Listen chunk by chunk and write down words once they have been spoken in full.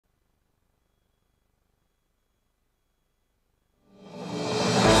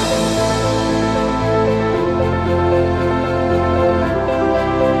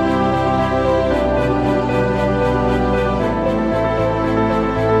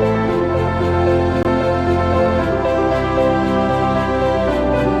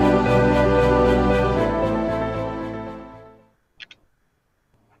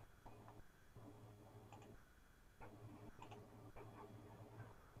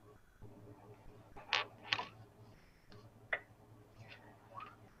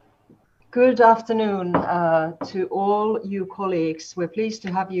Good afternoon to all you colleagues. We're pleased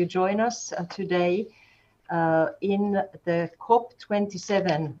to have you join us today in the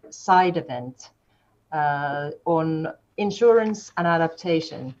COP27 side event on insurance and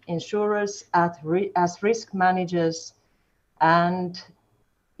adaptation, insurers as risk managers and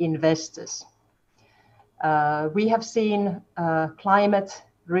investors. We have seen climate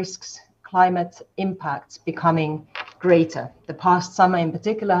risks, climate impacts becoming greater. The past summer in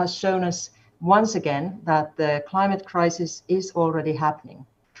particular has shown us once again that the climate crisis is already happening.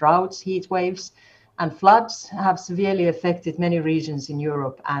 Droughts, heat waves, and floods have severely affected many regions in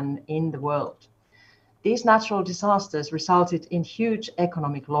Europe and in the world. These natural disasters resulted in huge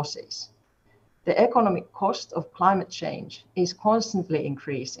economic losses. The economic cost of climate change is constantly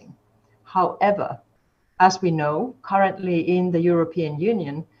increasing. However, as we know, currently in the European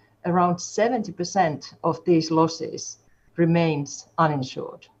Union, around 70% of these losses remains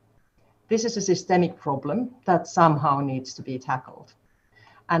uninsured. This is a systemic problem that somehow needs to be tackled.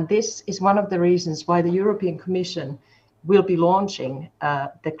 And this is one of the reasons why the European Commission will be launching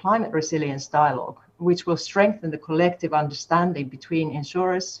the Climate Resilience Dialogue, which will strengthen the collective understanding between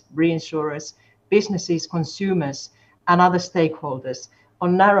insurers, reinsurers, businesses, consumers, and other stakeholders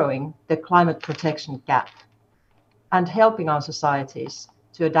on narrowing the climate protection gap and helping our societies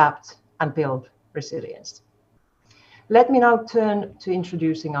to adapt and build resilience. Let me now turn to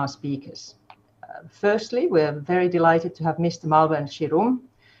introducing our speakers. Firstly, we're very delighted to have Mr. Malwen Shirum,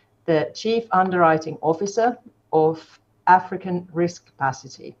 the Chief Underwriting Officer of African Risk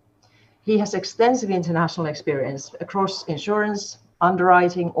Capacity. He has extensive international experience across insurance,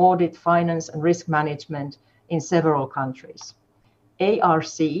 underwriting, audit, finance, and risk management in several countries.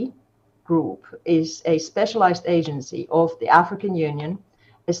 ARC Group is a specialized agency of the African Union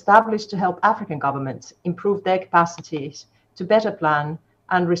established to help African governments improve their capacities to better plan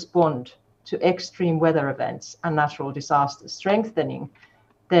and respond to extreme weather events and natural disasters, strengthening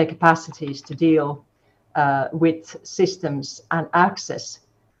their capacities to deal with systems and access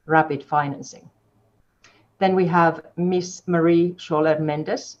rapid financing. Then we have Ms. Marie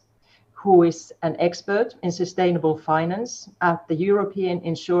Scholler-Mendes, who is an expert in sustainable finance at the European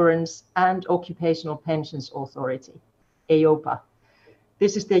Insurance and Occupational Pensions Authority, EIOPA.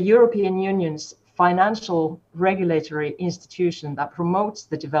 This is the European Union's financial regulatory institution that promotes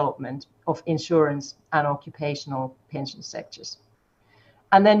the development of insurance and occupational pension sectors.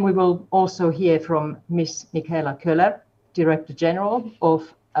 And then we will also hear from Ms. Michaela Köhler, Director General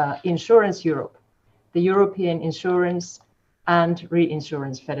of Insurance Europe, the European Insurance and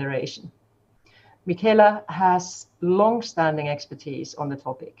Reinsurance Federation. Michaela has long-standing expertise on the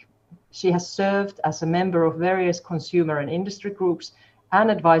topic. She has served as a member of various consumer and industry groups and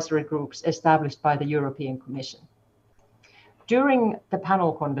advisory groups established by the European Commission. During the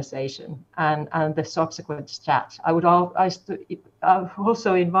panel conversation and the subsequent chat, I would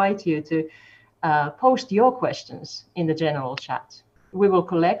also invite you to post your questions in the general chat. We will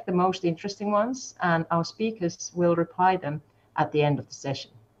collect the most interesting ones and our speakers will reply them at the end of the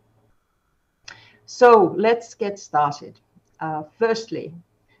session. So let's get started. Firstly,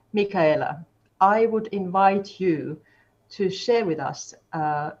 Michaela, I would invite you to share with us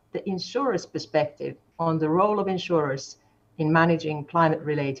the insurer's perspective on the role of insurers in managing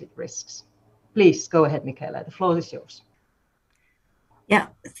climate-related risks. Please go ahead, Michaela. The floor is yours. Yeah,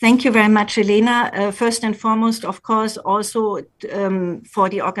 thank you very much, Elena. First and foremost, of course, also for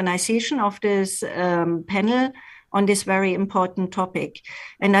the organization of this panel on this very important topic.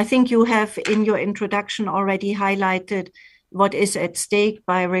 And I think you have in your introduction already highlighted what is at stake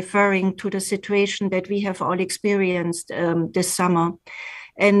by referring to the situation that we have all experienced this summer.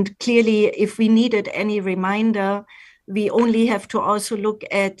 And clearly, if we needed any reminder, we only have to also look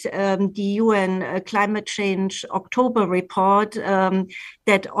at the UN Climate Change October report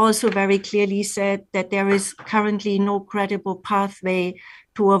that also very clearly said that there is currently no credible pathway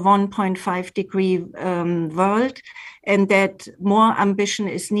to a 1.5 degree world, and that more ambition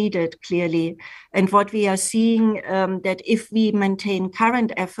is needed, clearly. And what we are seeing that if we maintain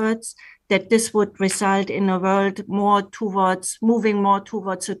current efforts, that this would result in a world moving more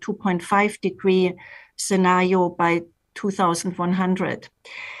towards a 2.5 degree scenario by 2100.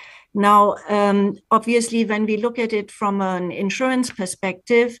 Now, obviously, when we look at it from an insurance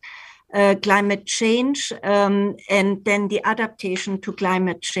perspective, climate change and then the adaptation to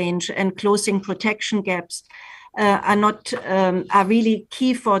climate change and closing protection gaps are really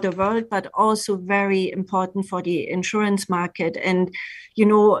key for the world, but also very important for the insurance market. And, you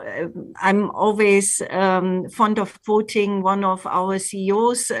know, I'm always fond of quoting one of our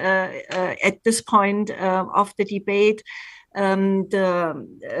CEOs at this point of the debate, the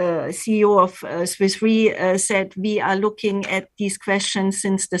CEO of Swiss Re said, we are looking at these questions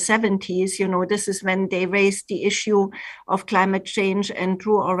since the 70s. You know, this is when they raised the issue of climate change and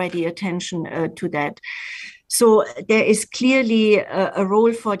drew already attention to that. So there is clearly a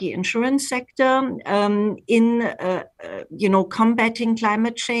role for the insurance sector in, combating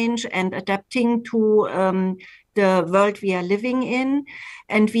climate change and adapting to the world we are living in.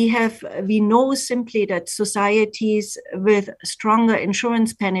 And we know simply that societies with stronger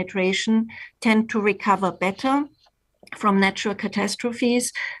insurance penetration tend to recover better from natural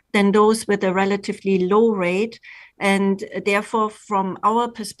catastrophes than those with a relatively low rate. And therefore, from our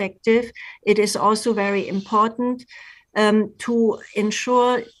perspective, it is also very important to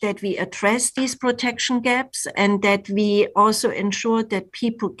ensure that we address these protection gaps and that we also ensure that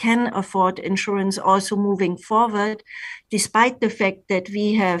people can afford insurance also moving forward, despite the fact that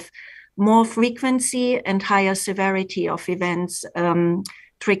we have more frequency and higher severity of events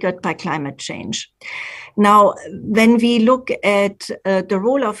triggered by climate change. Now, when we look at the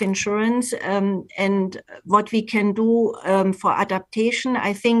role of insurance and what we can do for adaptation,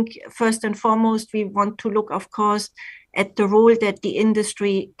 I think first and foremost, we want to look, of course, at the role that the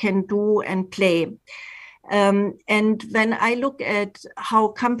industry can do and play. And when I look at how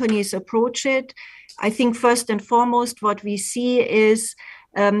companies approach it, I think first and foremost, what we see is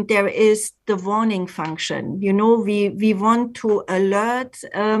there is the warning function. You know, we want to alert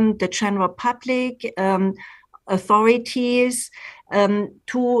the general public, authorities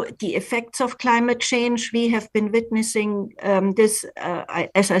to the effects of climate change. We have been witnessing this,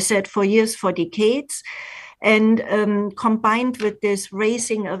 as I said, for years, for decades. And combined with this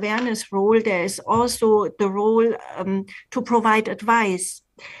raising awareness role, there is also the role to provide advice.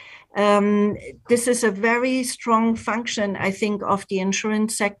 This is a very strong function, I think, of the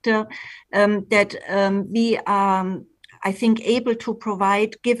insurance sector that we are, I think, able to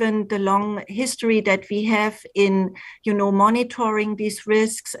provide, given the long history that we have in, monitoring these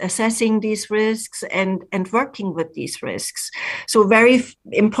risks, assessing these risks, and working with these risks. So very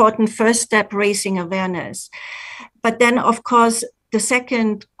important first step, raising awareness. But then, of course, the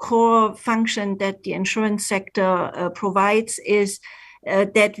second core function that the insurance sector provides is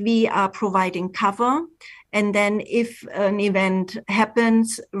that we are providing cover. And then if an event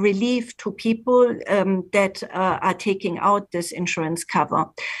happens, relief to people that are taking out this insurance cover.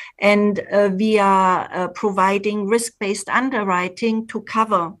 And we are providing risk-based underwriting to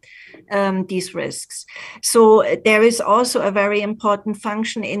cover these risks. So there is also a very important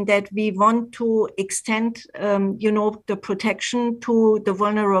function in that we want to extend, the protection to the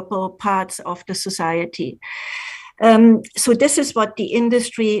vulnerable parts of the society. So this is what the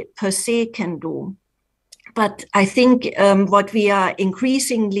industry per se can do. But I think what we are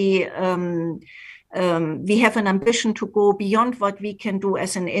increasingly, we have an ambition to go beyond what we can do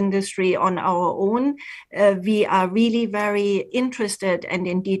as an industry on our own. We are really very interested and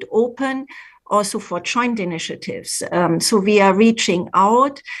indeed open also for joint initiatives. So we are reaching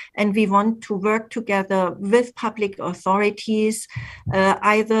out and we want to work together with public authorities,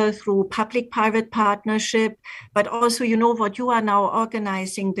 either through public-private partnership, but also, what you are now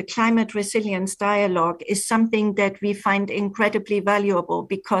organizing, the climate resilience dialogue, is something that we find incredibly valuable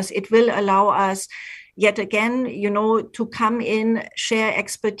because it will allow us yet again, to come in, share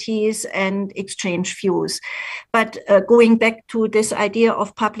expertise and exchange views. But going back to this idea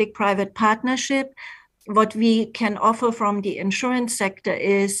of public-private partnership, what we can offer from the insurance sector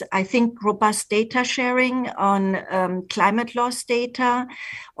is, I think, robust data sharing on climate loss data,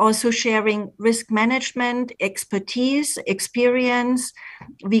 also sharing risk management, expertise, experience.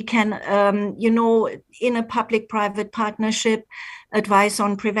 We can, in a public-private partnership, advise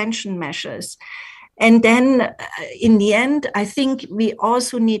on prevention measures. And then in the end, I think we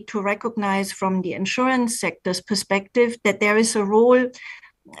also need to recognize from the insurance sector's perspective that there is a role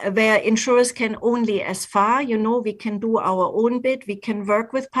where insurers can only as far, we can do our own bit, we can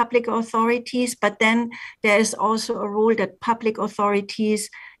work with public authorities, but then there is also a role that public authorities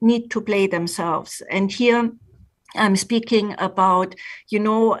need to play themselves. And here I'm speaking about,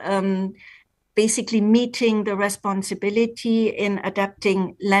 basically meeting the responsibility in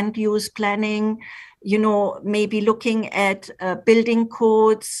adapting land use planning, maybe looking at building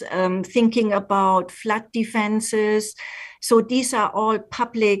codes, thinking about flood defenses. So these are all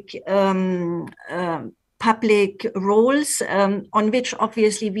public roles on which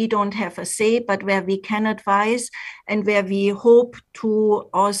obviously we don't have a say, but where we can advise and where we hope to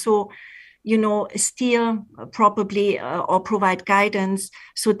also steer probably or provide guidance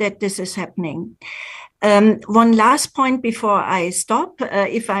so that this is happening. One last point before I stop,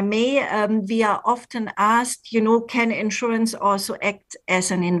 if I may, we are often asked, can insurance also act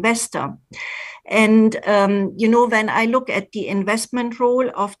as an investor? And, when I look at the investment role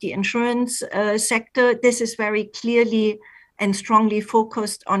of the insurance sector, this is very clearly and strongly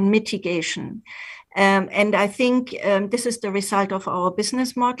focused on mitigation. And I think this is the result of our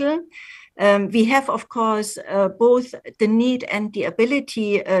business model. We have, of course, both the need and the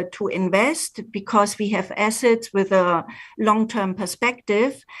ability to invest because we have assets with a long-term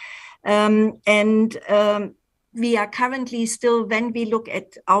perspective. We are currently still, when we look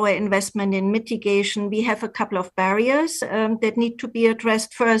at our investment in mitigation, we have a couple of barriers that need to be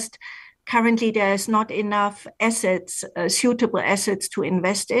addressed. First, currently there is not enough assets, suitable assets to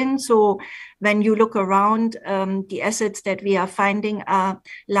invest in. So when you look around, the assets that we are finding are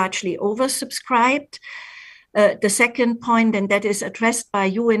largely oversubscribed. The second point, and that is addressed by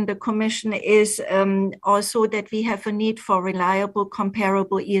you in the Commission, is also that we have a need for reliable,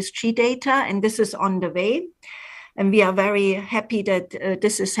 comparable ESG data, and this is on the way. And we are very happy that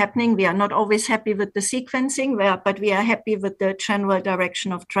this is happening. We are not always happy with the sequencing, but we are happy with the general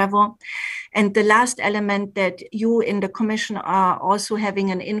direction of travel. And the last element that you in the Commission are also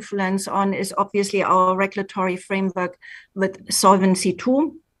having an influence on is obviously our regulatory framework with Solvency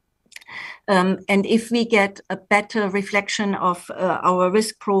II. And if we get a better reflection of our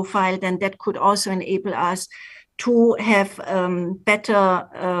risk profile, then that could also enable us to have better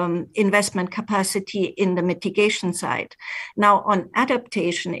investment capacity in the mitigation side. Now, on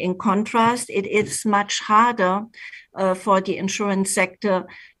adaptation, in contrast, it is much harder for the insurance sector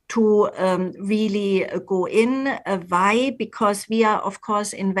to really go in. Why? Because we are, of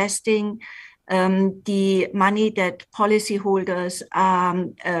course, investing the money that policyholders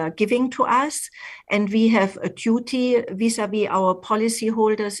are giving to us. And we have a duty vis-a-vis our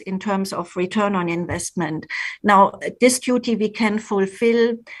policyholders in terms of return on investment. Now, this duty we can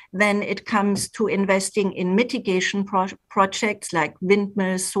fulfill when it comes to investing in mitigation projects like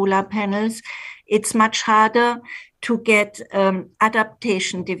windmills, solar panels. It's much harder to get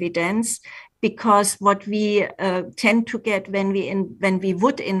adaptation dividends, because what we tend to get when we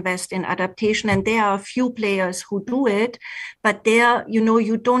would invest in adaptation, and there are a few players who do it, but there,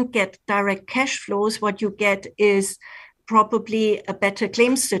 you don't get direct cash flows. What you get is probably a better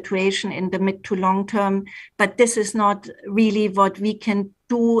claims situation in the mid to long term, but this is not really what we can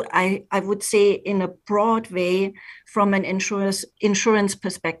do, I would say, in a broad way from an insurance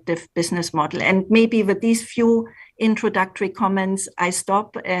perspective business model. And maybe with these few introductory comments, I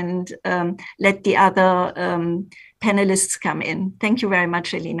stop and let the other panelists come in. Thank you very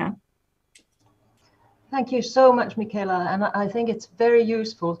much, Elena. Thank you so much, Michaela. And I think it's very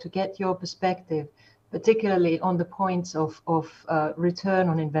useful to get your perspective, particularly on the points of return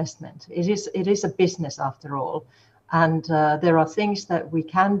on investment. It is a business after all. And there are things that we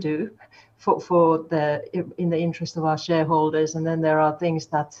can do in the interest of our shareholders. And then there are things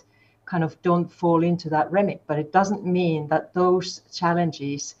that kind of don't fall into that remit, but it doesn't mean that those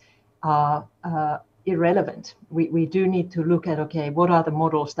challenges are irrelevant. We do need to look at, okay, what are the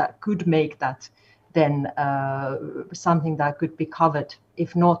models that could make that then something that could be covered,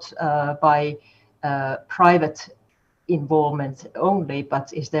 if not by private involvement only,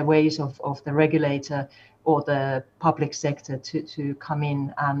 but is there ways of the regulator or the public sector to come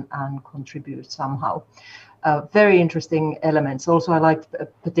in and contribute somehow. Very interesting elements. Also, I liked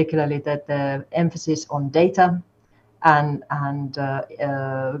particularly that the emphasis on data and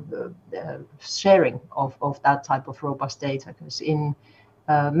sharing of that type of robust data, because in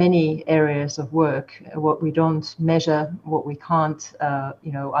many areas of work, what we don't measure, what we can't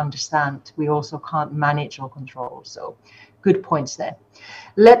understand, we also can't manage or control. So good points there.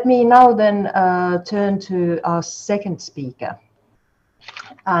 Let me now then turn to our second speaker.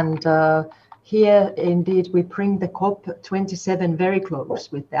 And here, indeed, we bring the COP27 very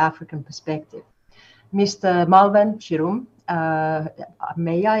close with the African perspective. Mr. Malwen Chirum,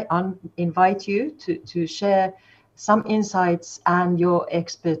 may I invite you to share some insights and your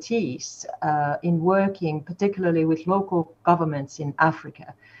expertise in working particularly with local governments in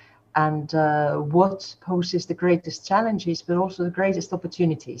Africa, and what poses the greatest challenges, but also the greatest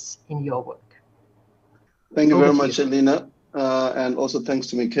opportunities in your work. Thank you very much, Elena. And also thanks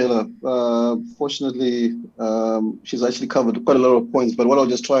to Michaela. Fortunately, she's actually covered quite a lot of points, but what I'll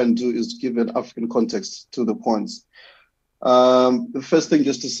just try and do is give an African context to the points. The first thing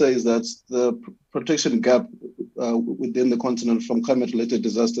just to say is that the protection gap within the continent from climate-related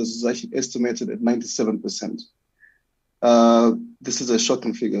disasters is actually estimated at 97%. This is a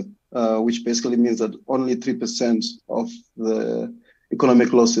shocking figure, which basically means that only 3% of the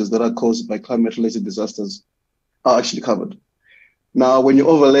economic losses that are caused by climate-related disasters are actually covered. Now, when you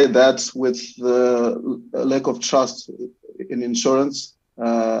overlay that with the lack of trust in insurance,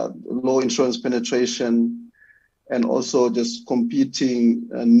 low insurance penetration, and also just competing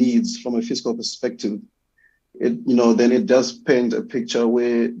needs from a fiscal perspective, then it does paint a picture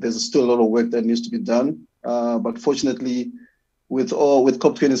where there's still a lot of work that needs to be done. But fortunately, with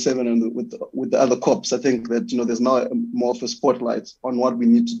COP27 and with the other COPs, I think that there's now more of a spotlight on what we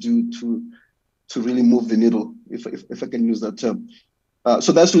need to do to really move the needle, if I can use that term.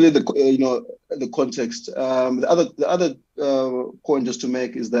 So that's really the context. The other point just to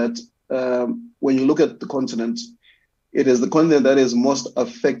make is that when you look at the continent, it is the continent that is most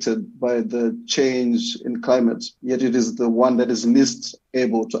affected by the change in climate, yet it is the one that is least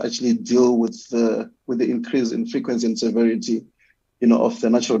able to actually deal with the increase in frequency and severity, of the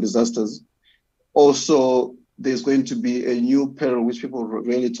natural disasters. Also, there's going to be a new peril which people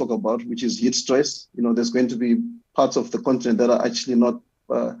rarely talk about, which is heat stress. There's going to be parts of the continent that are actually not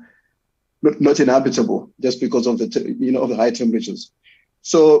inhabitable just because of of the high temperatures.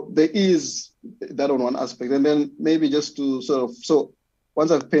 So there is that on one aspect, and then maybe just to so once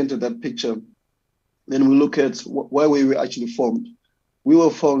I've painted that picture, then we look at why we were actually formed. We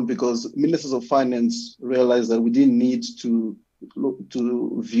were formed because ministers of finance realized that we didn't need to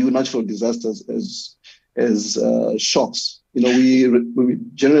view natural disasters as shocks. We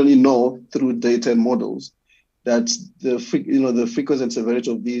generally know through data and models that the frequency and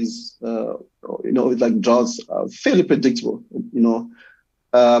severity of these like droughts are fairly predictable.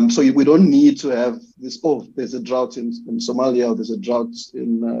 So we don't need to have this. Oh, there's a drought in Somalia, or there's a drought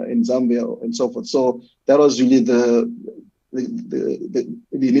in Zambia, and so forth. So that was really the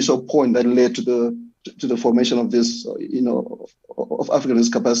initial point that led to the formation of this, of African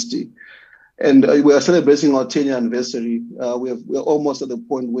risk capacity. And we are celebrating our 10-year anniversary. We're almost at the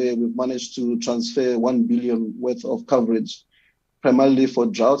point where we've managed to transfer 1 billion worth of coverage, primarily for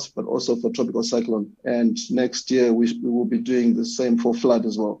droughts, but also for tropical cyclone. And next year we will be doing the same for flood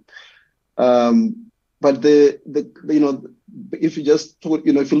as well. But if you just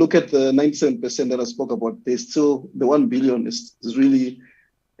if you look at the 97% that I spoke about, there's still the 1 billion is really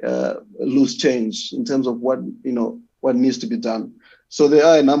loose change in terms of what needs to be done. So there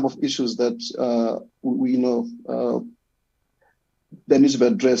are a number of issues that that needs to be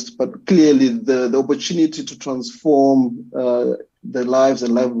addressed. But clearly, the opportunity to transform the lives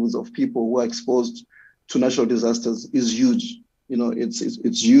and livelihoods of people who are exposed to natural disasters is huge.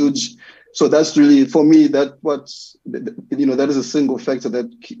 It's huge. So that's really, for me, that is a single factor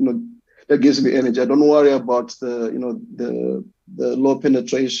that that gives me energy. I don't worry about the low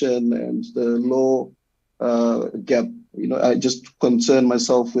penetration and the low gap. I just concern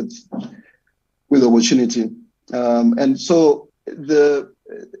myself with opportunity. And so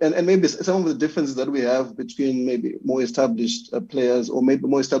and maybe some of the differences that we have between maybe more established players or maybe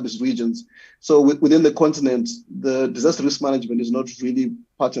more established regions. So within the continent, the disaster risk management is not really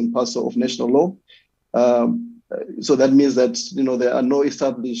part and parcel of national law. So that means that there are no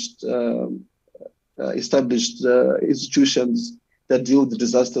established institutions that deal with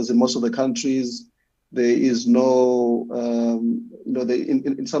disasters in most of the countries. There is no,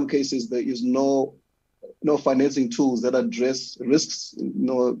 in some cases there is no financing tools that address risks,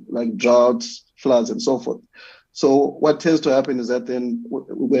 like droughts, floods, and so forth. So what tends to happen is that then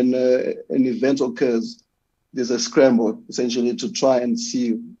when an event occurs, there's a scramble essentially to try and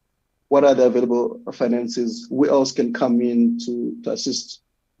see what are the available finances, who else can come in to assist,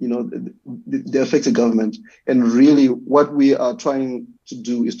 the affected government. And really what we are trying to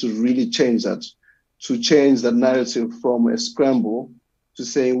do is to really change that, to change that narrative from a scramble to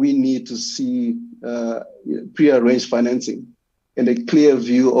say we need to see pre-arranged financing and a clear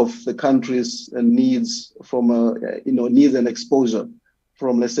view of the country's needs from needs and exposure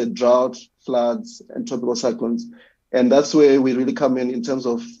from, let's say, drought, floods, and tropical cyclones. And that's where we really come in terms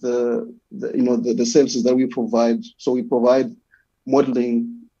of the services that we provide. So we provide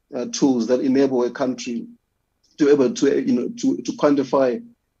modeling tools that enable a country to be able to quantify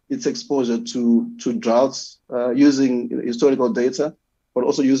its exposure to droughts using historical data, but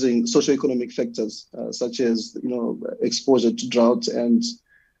also using socioeconomic factors such as exposure to drought and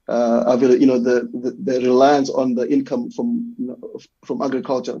the reliance on the income from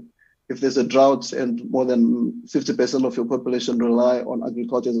agriculture. If there's a drought and more than 50% of your population rely on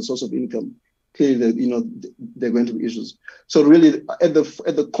agriculture as a source of income, clearly there are going to be issues. So really, at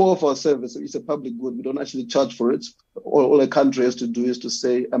the core of our service, it's a public good. We don't actually charge for it. All a country has to do is to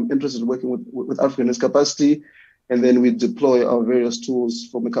say, I'm interested in working with African risk capacity, and then we deploy our various tools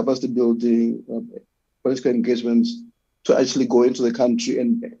from a capacity building, political engagement, to actually go into the country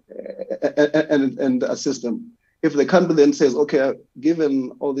and assist them. If the country then says, okay,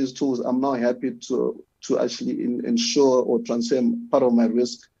 given all these tools, I'm now happy to actually insure or transfer part of my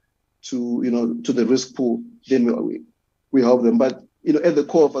risk to the risk pool, then we help them. But at the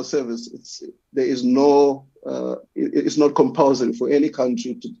core of our service, it's not compulsory for any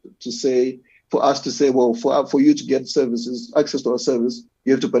country to say, for us to say, well, for you to get services, access to our service,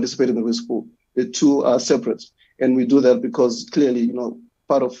 you have to participate in the risk pool. The two are separate, and we do that because clearly,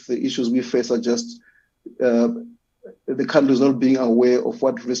 part of the issues we face are just the countries not being aware of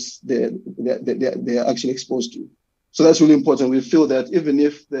what risks they are actually exposed to. So that's really important. We feel that even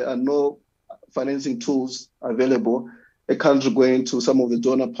if there are no financing tools available, a country going to some of the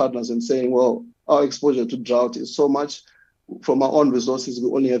donor partners and saying, well, our exposure to drought is so much, from our own resources, we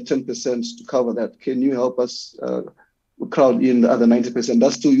only have 10% to cover that. Can you help us crowd in the other 90%?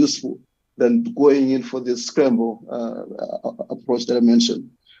 That's still useful than going in for this scramble approach that I mentioned.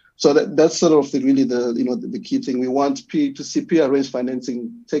 So that's sort of the key thing. We want to see pre-arranged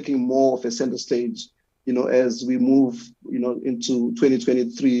financing taking more of a center stage, as we move, into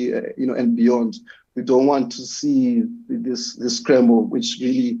 2023, and beyond. We don't want to see this scramble, which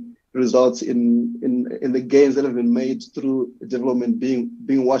really results in the gains that have been made through development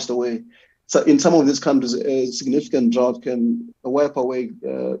being washed away. So in some of these countries, a significant drought can wipe away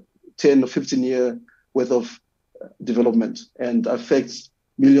 10 or 15 year worth of development and affects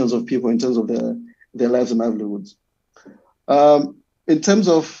millions of people in terms of their lives and livelihoods. In terms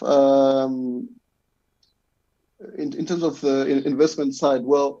of the investment side,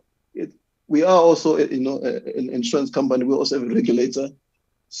 well, we are also an insurance company. We also have a regulator.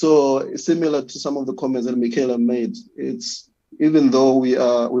 So similar to some of the comments that Michaela made, it's even though we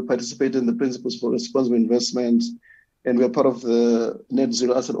participate in the principles for responsible investment and we are part of the Net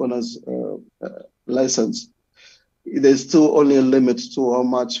Zero Asset Owners license, there's still only a limit to how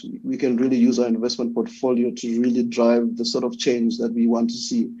much we can really use our investment portfolio to really drive the sort of change that we want to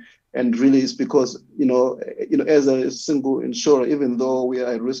see. And really it's because, as a single insurer, even though we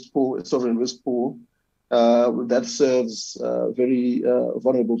are a risk pool, a sovereign risk pool, that serves very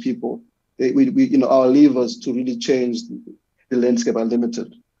vulnerable people. Our levers to really change the landscape are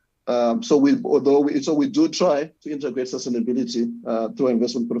limited. So we do try to integrate sustainability through our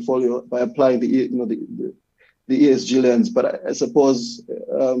investment portfolio by applying the ESG lens. But I suppose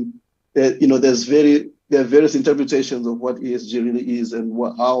there are various interpretations of what ESG really is and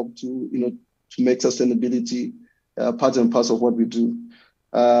how to make sustainability part and parcel of what we do.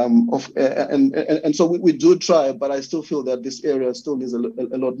 And so we do try, but I still feel that this area still needs a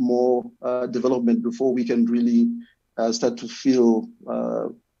lot more development before we can really start to feel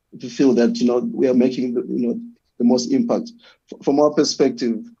that we are making the most impact. From our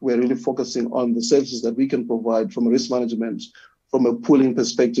perspective, we're really focusing on the services that we can provide from a risk management, from a pooling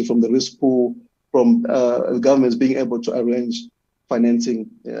perspective, from the risk pool, from governments being able to arrange financing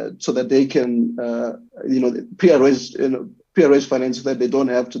so that they can pre-arrange financing, that they don't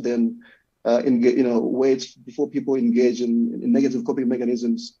have to then wait before people engage in negative coping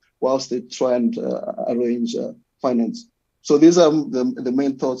mechanisms whilst they try and arrange finance. So these are the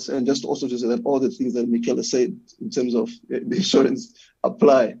main thoughts, and just also to say that all the things that Michaela said in terms of the insurance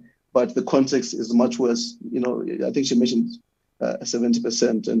apply, but the context is much worse. I think she mentioned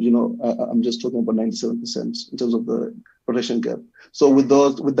 70%, and I'm just talking about 97% in terms of the protection gap. So with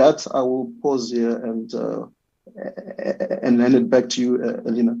that, I will pause here and hand it back to you,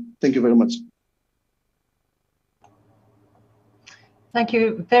 Alina. Thank you very much. Thank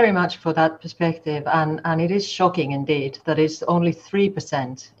you very much for that perspective. And it is shocking indeed that it's only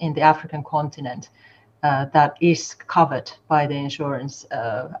 3% in the African continent that is covered by the insurance.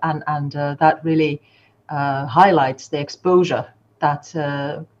 And that really highlights the exposure that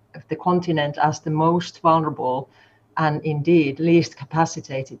the continent as the most vulnerable and indeed least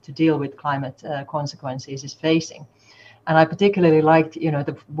capacitated to deal with climate consequences is facing. And I particularly liked,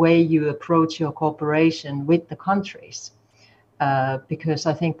 the way you approach your cooperation with the countries. Because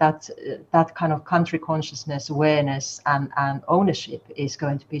I think that kind of country consciousness, awareness, and ownership is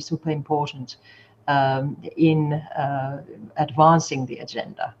going to be super important in advancing the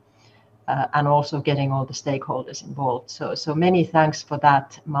agenda and also getting all the stakeholders involved. So many thanks for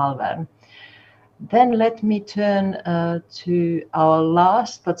that, Malvern. Then let me turn to our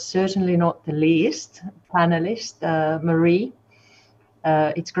last, but certainly not the least, panelist, Marie.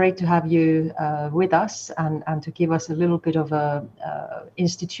 It's great to have you with us and to give us a little bit of a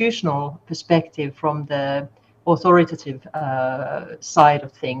institutional perspective from the authoritative side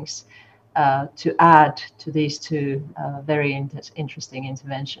of things to add to these two very interesting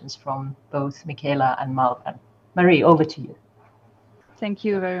interventions from both Michaela and Malvern. Marie, over to you. Thank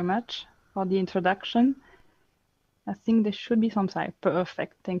you very much for the introduction. I think there should be some slide.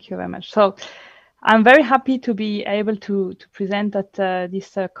 Perfect. Thank you very much. So I'm very happy to be able to present at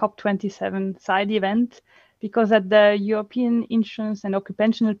this COP27 side event, because at the European Insurance and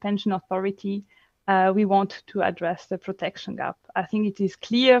Occupational Pension Authority, we want to address the protection gap. I think it is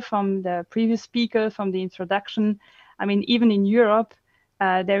clear from the previous speaker, from the introduction. I mean, even in Europe,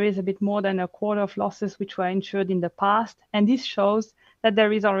 there is a bit more than a quarter of losses which were insured in the past. And this shows that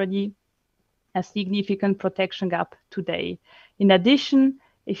there is already a significant protection gap today. In addition,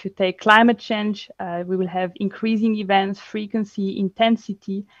 if you take climate change, we will have increasing events, frequency,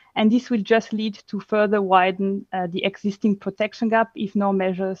 intensity, and this will just lead to further widen the existing protection gap if no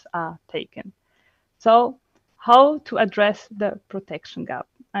measures are taken. So how to address the protection gap?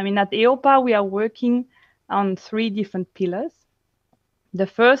 I mean, at EIOPA, we are working on 3 different pillars. The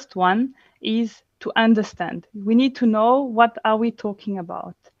first one is to understand. We need to know what are we talking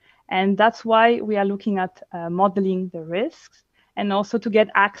about. And that's why we are looking at modeling the risks and also to get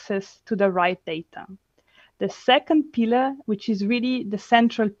access to the right data. The second pillar, which is really the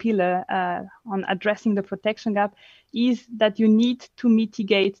central pillar on addressing the protection gap, is that you need to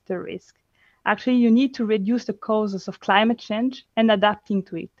mitigate the risk. Actually, you need to reduce the causes of climate change and adapting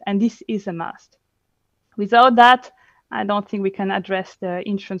to it. And this is a must. Without that, I don't think we can address the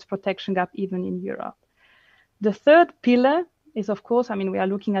insurance protection gap even in Europe. The third pillar is, of course, I mean, we are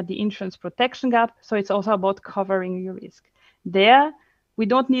looking at the insurance protection gap, so it's also about covering your risk. There, we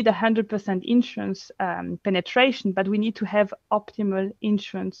don't need 100% insurance penetration, but we need to have optimal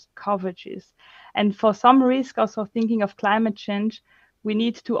insurance coverages. And for some risk, also thinking of climate change, we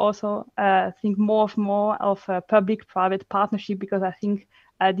need to also think more of a public-private partnership, because I think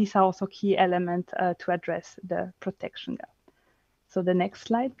these are also key elements to address the protection gap. So the next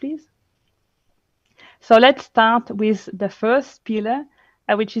slide, please. So let's start with the first pillar,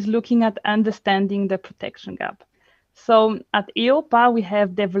 which is looking at understanding the protection gap. So at EIOPA, we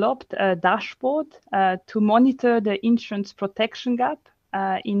have developed a dashboard to monitor the insurance protection gap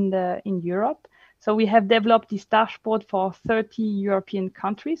in Europe. So we have developed this dashboard for 30 European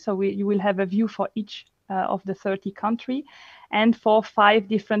countries. So you will have a view for each of the 30 countries and for 5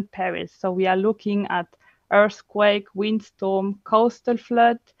 different perils. So we are looking at earthquake, windstorm, coastal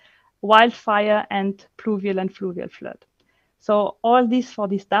flood, wildfire, and pluvial and fluvial flood. So all this for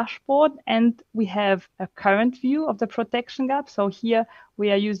this dashboard, and we have a current view of the protection gap. So here we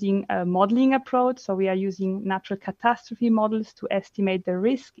are using a modeling approach. So we are using natural catastrophe models to estimate the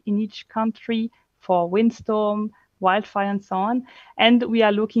risk in each country for windstorm, wildfire, and so on. And we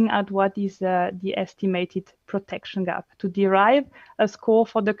are looking at what is the estimated protection gap to derive a score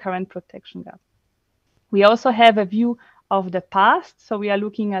for the current protection gap. We also have a view of the past. So we are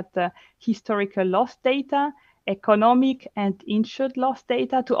looking at the historical loss data, economic and insured loss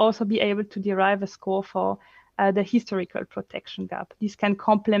data to also be able to derive a score for the historical protection gap. This can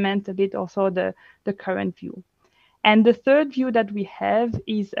complement a bit also the current view. And the third view that we have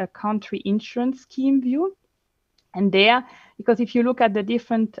is a country insurance scheme view. And there, because if you look at the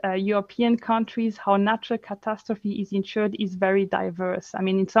different European countries, how natural catastrophe is insured is very diverse. I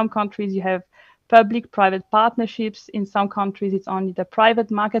mean, in some countries you have public-private partnerships. In some countries, it's only the private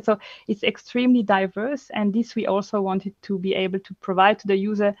market. So it's extremely diverse. And this we also wanted to be able to provide to the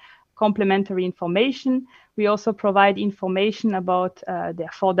user complementary information. We also provide information about the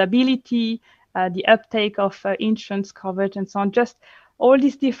affordability, the uptake of insurance coverage, and so on. Just all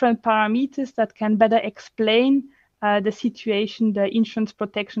these different parameters that can better explain the situation, the insurance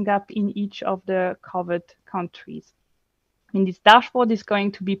protection gap in each of the covered countries. And this dashboard is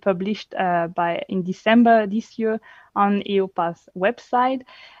going to be published in December this year on EIOPA's website.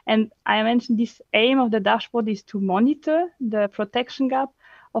 And I mentioned this aim of the dashboard is to monitor the protection gap.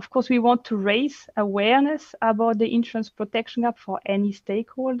 Of course, we want to raise awareness about the insurance protection gap for any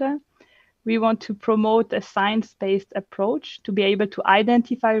stakeholder. We want to promote a science-based approach to be able to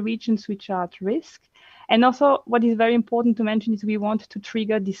identify regions which are at risk. And also what is very important to mention is we want to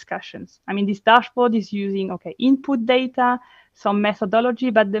trigger discussions. I mean, this dashboard is using, input data, some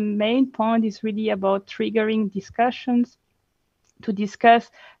methodology, but the main point is really about triggering discussions to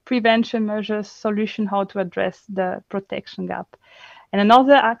discuss prevention measures, solution, how to address the protection gap. And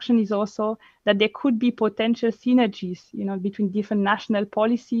another action is also that there could be potential synergies, between different national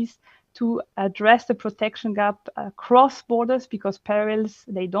policies to address the protection gap across borders, because perils,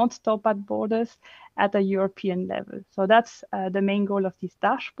 they don't stop at borders, at a European level. So that's the main goal of this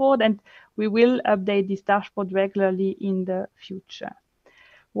dashboard, and we will update this dashboard regularly in the future.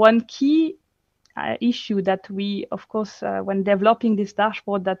 One key issue that we, of course, when developing this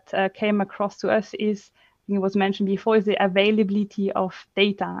dashboard that came across to us is it was mentioned before, is the availability of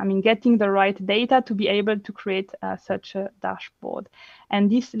data. I mean, getting the right data to be able to create such a dashboard.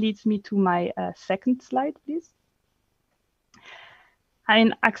 And this leads me to my second slide, please.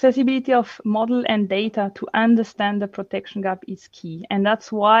 And accessibility of model and data to understand the protection gap is key. And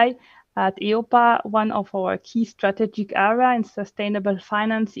that's why at EIOPA, one of our key strategic areas in sustainable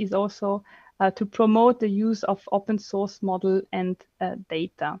finance is also to promote the use of open source model and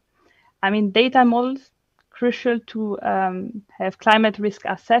data. I mean, data models, crucial to have climate risk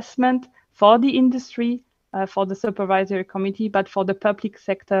assessment for the industry, for the supervisory committee, but for the public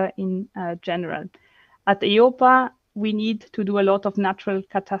sector in general. At EIOPA, we need to do a lot of natural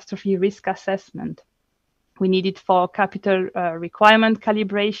catastrophe risk assessment. We need it for capital requirement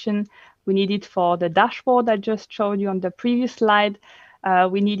calibration. We need it for the dashboard I just showed you on the previous slide.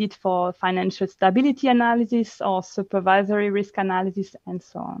 We need it for financial stability analysis or supervisory risk analysis and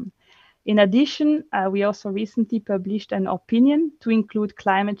so on. In addition, we also recently published an opinion to include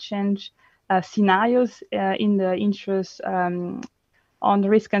climate change scenarios in the insurers on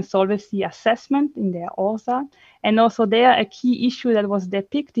risk and solvency assessment in their ORSA. And also there, a key issue that was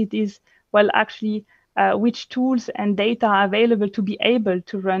depicted is, well, actually, which tools and data are available to be able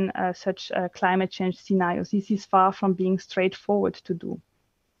to run such climate change scenarios. This is far from being straightforward to do.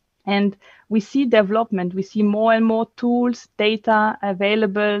 And we see development, we see more and more tools, data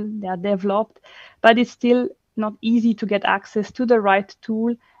available, they are developed, but it's still not easy to get access to the right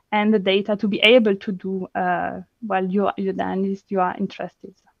tool and the data to be able to do while you're the analyst you are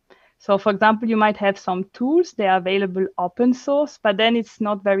interested. So for example, you might have some tools, they are available open source, but then it's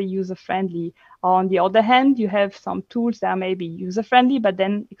not very user-friendly. On the other hand, you have some tools that are maybe user-friendly, but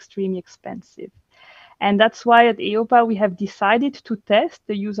then extremely expensive. And that's why at EIOPA, we have decided to test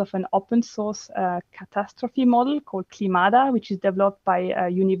the use of an open source catastrophe model called Climada, which is developed by a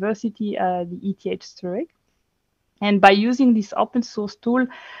university, the ETH Zurich. And by using this open source tool,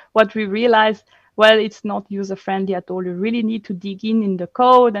 what we realized, well, it's not user-friendly at all. You really need to dig in the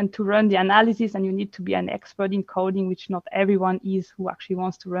code and to run the analysis, and you need to be an expert in coding, which not everyone is who actually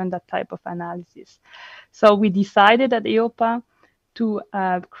wants to run that type of analysis. So we decided at EIOPA to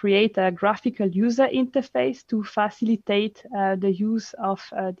create a graphical user interface to facilitate the use of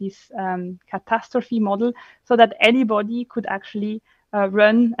this catastrophe model so that anybody could actually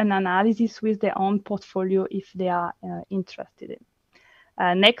run an analysis with their own portfolio if they are interested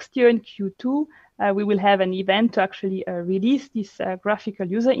in. Next year in Q2, we will have an event to actually release this graphical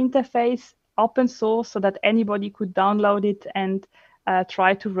user interface open source so that anybody could download it and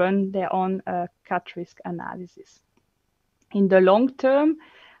try to run their own cat risk analysis. In the long term,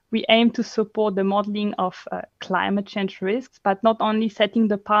 we aim to support the modeling of climate change risks, but not only setting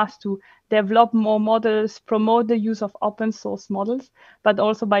the path to develop more models, promote the use of open source models, but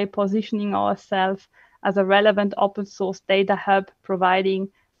also by positioning ourselves as a relevant open source data hub, providing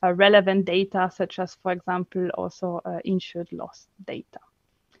relevant data, such as, for example, also insured loss data.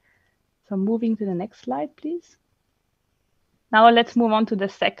 So moving to the next slide, please. Now let's move on to the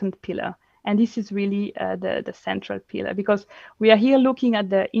second pillar. And this is really the central pillar, because we are here looking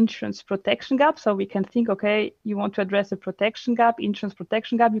at the insurance protection gap. So we can think, okay, you want to address the protection gap, insurance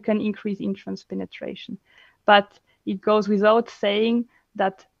protection gap, you can increase insurance penetration. But it goes without saying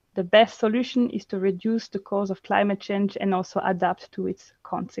that the best solution is to reduce the cause of climate change and also adapt to its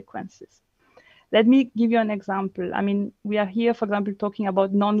consequences. Let me give you an example. I mean, we are here, for example, talking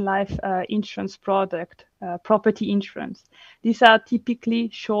about non-life insurance product, property insurance. These are typically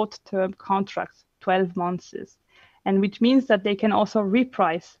short-term contracts, 12 months, and which means that they can also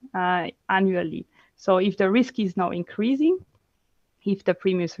reprice annually. So if the risk is now increasing, if the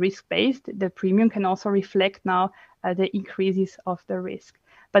premium is risk-based, the premium can also reflect now the increases of the risk.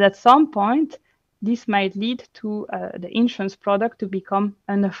 But at some point, this might lead to the insurance product to become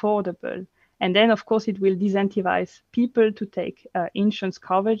unaffordable. And then, of course, it will disincentivize people to take insurance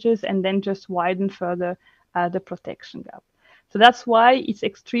coverages and then just widen further the protection gap. So that's why it's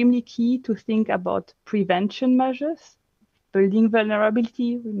extremely key to think about prevention measures, building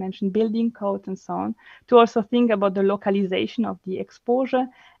vulnerability, we mentioned building codes and so on, to also think about the localization of the exposure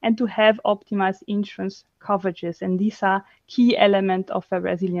and to have optimized insurance coverages. And these are key elements of a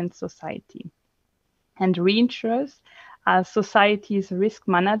resilient society. And reinsurers, as society's risk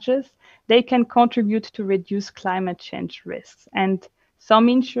managers, they can contribute to reduce climate change risks. And some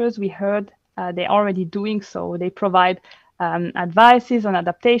insurers, we heard, they're already doing so. They provide advices on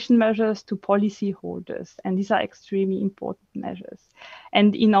adaptation measures to policyholders. And these are extremely important measures.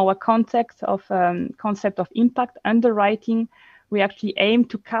 And in our context of concept of impact underwriting, we actually aim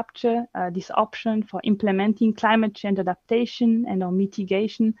to capture this option for implementing climate change adaptation and or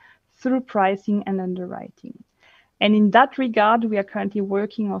mitigation through pricing and underwriting. And in that regard, we are currently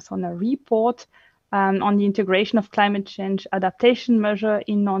working also on a report on the integration of climate change adaptation measure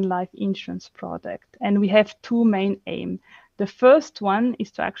in non-life insurance product. And we have two main aims. The first one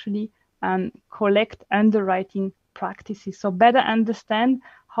is to actually collect underwriting practices, so better understand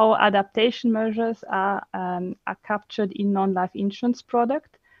how adaptation measures are captured in non-life insurance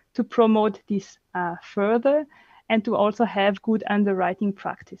product, to promote this further, and to also have good underwriting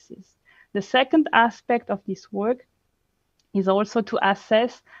practices. The second aspect of this work is also to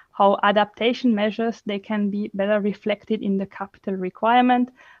assess how adaptation measures, they can be better reflected in the capital requirement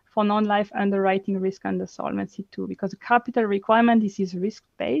for non-life underwriting risk under Solvency II, because the capital requirement is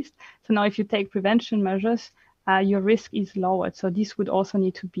risk-based. So now if you take prevention measures, your risk is lowered. So this would also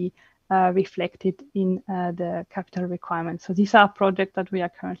need to be reflected in the capital requirement. So these are projects that we are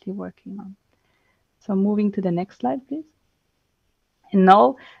currently working on. So moving to the next slide, please. And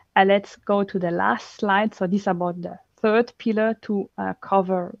now let's go to the last slide. So this is about the third pillar to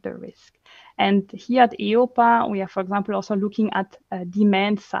cover the risk. And here at EIOPA, we are, for example, also looking at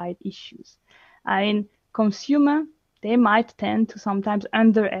demand side issues. In consumer, they might tend to sometimes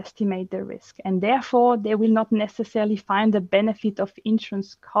underestimate the risk, and therefore they will not necessarily find the benefit of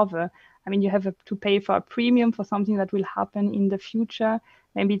insurance cover. I mean, you have to pay for a premium for something that will happen in the future.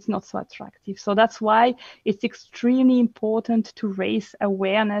 Maybe it's not so attractive. So that's why it's extremely important to raise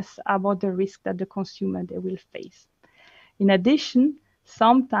awareness about the risk that the consumer they will face. In addition,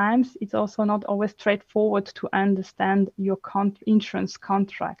 sometimes it's also not always straightforward to understand your insurance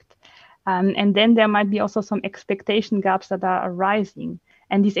contract. And then there might be also some expectation gaps that are arising.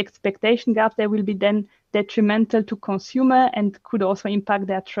 And these expectation gaps, they will be then detrimental to consumer and could also impact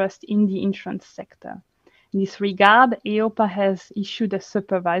their trust in the insurance sector. In this regard, EIOPA has issued a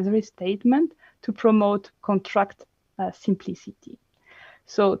supervisory statement to promote contract simplicity.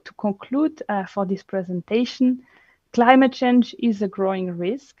 So to conclude for this presentation, climate change is a growing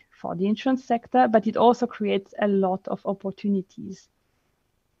risk for the insurance sector, but it also creates a lot of opportunities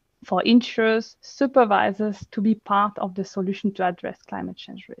for insurers, supervisors to be part of the solution to address climate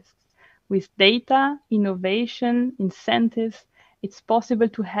change risks. With data, innovation, incentives, it's possible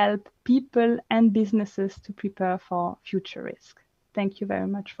to help people and businesses to prepare for future risk. Thank you very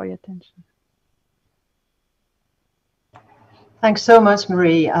much for your attention. Thanks so much,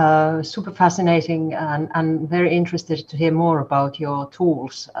 Marie. Super fascinating and very interested to hear more about your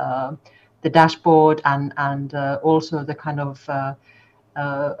tools, the dashboard and also the kind of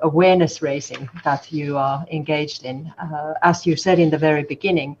awareness raising that you are engaged in. As you said in the very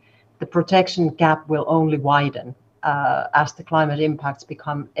beginning, the protection gap will only widen as the climate impacts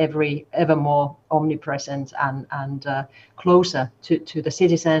become ever more omnipresent and closer to the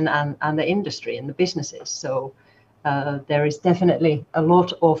citizen and the industry and the businesses. So there is definitely a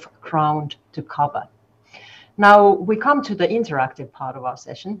lot of ground to cover. Now we come to the interactive part of our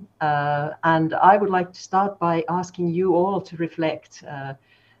session, and I would like to start by asking you all to reflect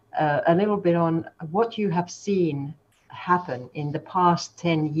a little bit on what you have seen happen in the past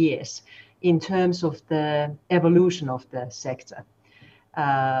 10 years in terms of the evolution of the sector.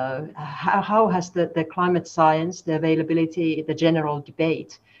 How has the climate science, the availability, the general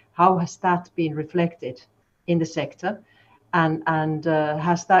debate, how has that been reflected in the sector? And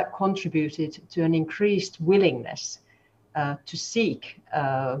has that contributed to an increased willingness to seek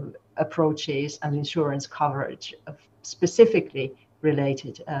approaches and insurance coverage specifically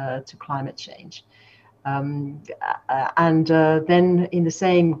related to climate change? Then in the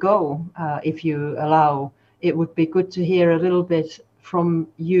same go, if you allow, it would be good to hear a little bit from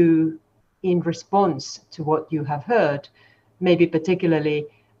you in response to what you have heard, maybe particularly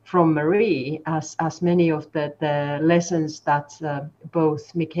from Marie, as many of the lessons that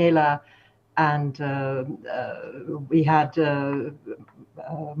both Michaela and we had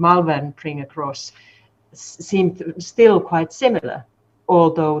Malvern bring across seem still quite similar,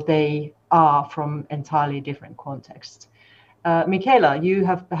 although they are from entirely different contexts. Michaela, you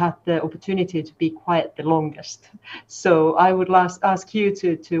have had the opportunity to be quiet the longest, so I would ask you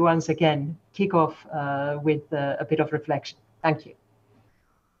to once again kick off with a bit of reflection. Thank you.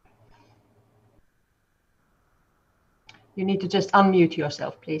 You need to just unmute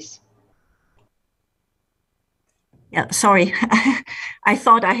yourself, please. Yeah, sorry. I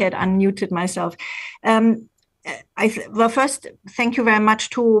thought I had unmuted myself. Well, first, thank you very much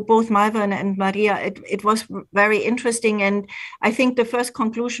to both Malvern and Maria. It was very interesting. And I think the first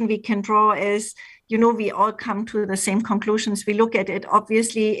conclusion we can draw is, you know, we all come to the same conclusions. We look at it,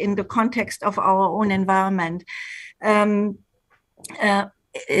 obviously, in the context of our own environment.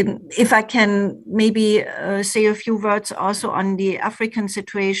 if I can maybe say a few words also on the African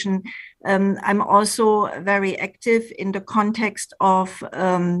situation, I'm also very active in the context of,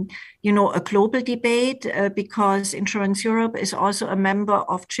 a global debate because Insurance Europe is also a member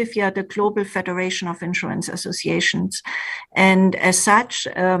of GIFIA, the Global Federation of Insurance Associations. And as such,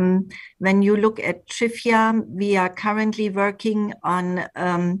 when you look at GIFIA, we are currently working on,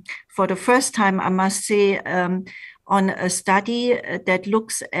 for the first time, I must say, on a study that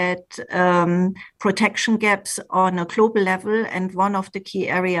looks at protection gaps on a global level. And one of the key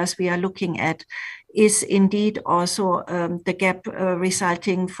areas we are looking at is indeed also the gap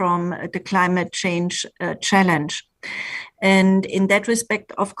resulting from the climate change challenge. And in that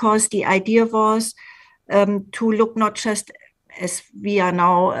respect, of course, the idea was to look not just, as we are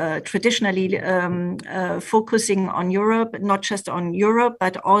now traditionally focusing on Europe, not just on Europe,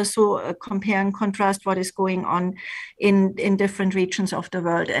 but also compare and contrast what is going on in different regions of the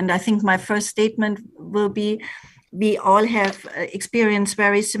world. And I think my first statement will be, we all have experienced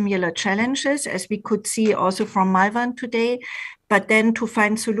very similar challenges, as we could see also from Malvan today. But then to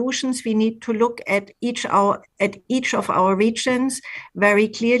find solutions, we need to look at each of our regions very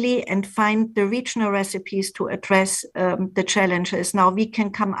clearly and find the regional recipes to address the challenges. Now we can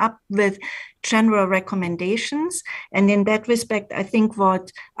come up with general recommendations. And in that respect, I think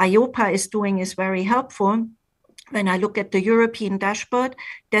what EIOPA is doing is very helpful. When I look at the European dashboard,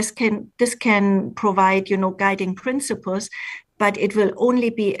 this can provide, guiding principles, but it will only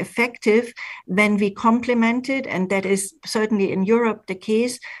be effective when we complement it, and that is certainly in Europe the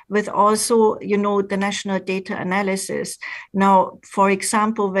case, with also, the national data analysis. Now, for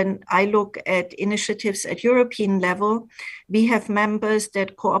example, when I look at initiatives at European level, we have members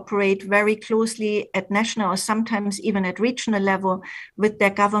that cooperate very closely at national or sometimes even at regional level with their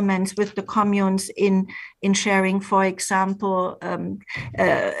governments, with the communes in sharing, for example,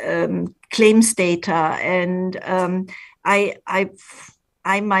 claims data. And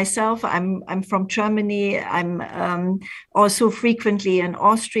I myself, I'm from Germany. I'm also frequently in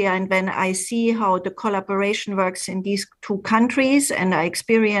Austria. And when I see how the collaboration works in these two countries, and I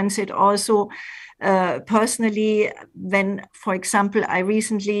experience it also personally, when, for example, I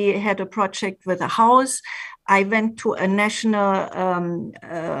recently had a project with a house, I went to a national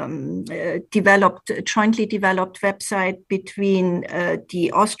jointly developed website between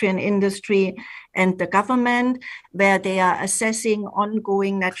the Austrian industry and the government, where they are assessing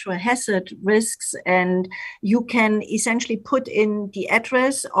ongoing natural hazard risks. And you can essentially put in the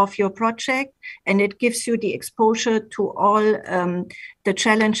address of your project, and it gives you the exposure to all the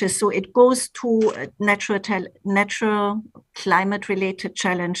challenges. So it goes to natural climate-related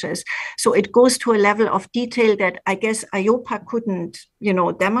challenges. So it goes to a level of detail that I guess EIOPA couldn't,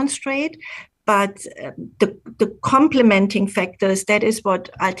 demonstrate. But the complementing factors, that is what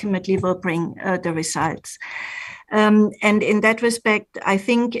ultimately will bring the results. And in that respect, I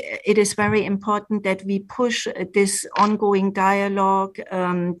think it is very important that we push this ongoing dialogue,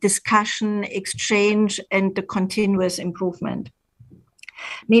 discussion, exchange, and the continuous improvement.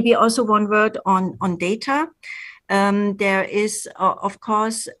 Maybe also one word on data. There is, of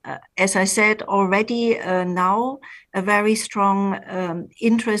course, as I said already now, a very strong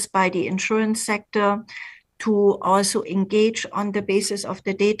interest by the insurance sector to also engage on the basis of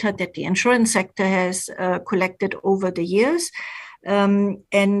the data that the insurance sector has collected over the years,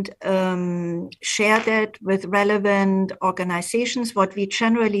 and share that with relevant organizations. What we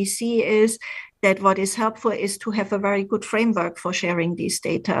generally see is that what is helpful is to have a very good framework for sharing these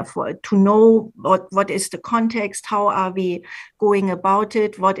data, to know what is the context, how are we going about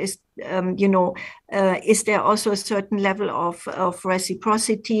it, what is, is there also a certain level of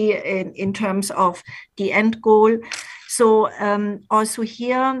reciprocity in terms of the end goal. So also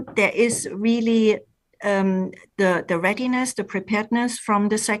here, there is really the readiness, the preparedness from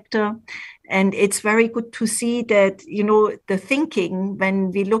the sector. And it's very good to see that, the thinking,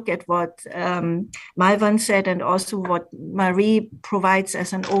 when we look at what Malvan said and also what Marie provides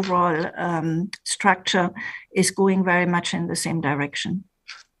as an overall structure, is going very much in the same direction.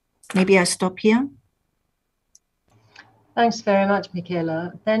 Maybe I stop here. Thanks very much,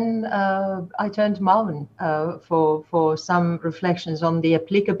 Michaela. Then I turn to Malvan for some reflections on the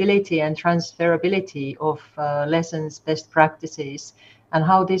applicability and transferability of lessons, best practices, and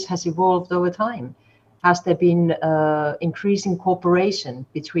how this has evolved over time. Has there been increasing cooperation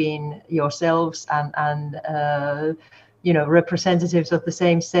between yourselves and representatives of the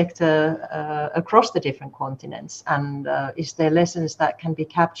same sector across the different continents? And is there lessons that can be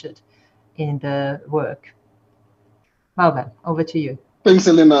captured in the work? Malvan, over to you. Thanks,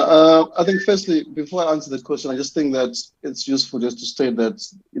 Elena. I think firstly, before I answer that question, I just think that it's useful just to state that,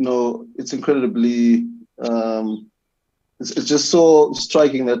 it's incredibly, it's just so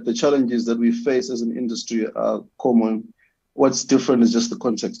striking that the challenges that we face as an industry are common. What's different is just the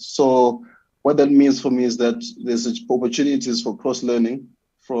context. So what that means for me is that there's opportunities for cross-learning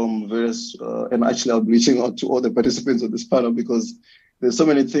from various, and actually I'll be reaching out to all the participants of this panel because there's so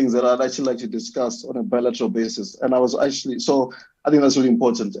many things that I'd actually like to discuss on a bilateral basis. And so I think that's really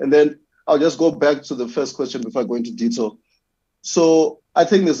important. And then I'll just go back to the first question before I go into detail. So I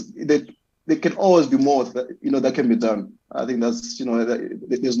think there can always be more that can be done. I think that's,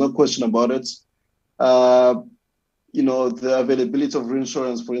 there's no question about it. The availability of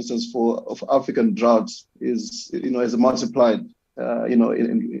reinsurance, for instance, of African droughts is multiplied,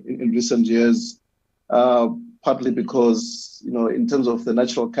 in recent years, partly because, in terms of the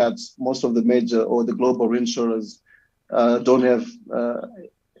natural cats, most of the major or the global reinsurers don't have,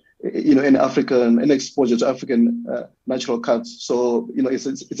 any exposure to African natural cats. So, it's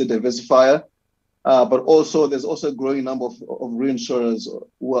a diversifier. But also, there's also a growing number of reinsurers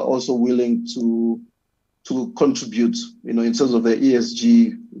who are also willing to contribute, in terms of the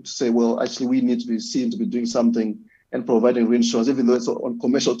ESG, to say, well, actually, we need to be seen to be doing something and providing reinsurance, even though it's on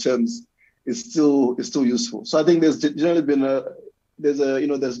commercial terms, is still useful. So I think there's generally been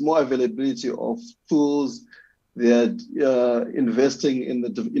there's more availability of tools. They're investing in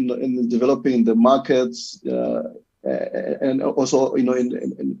developing the markets and also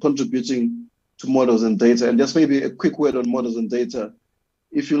in contributing to models and data. And just maybe a quick word on models and data.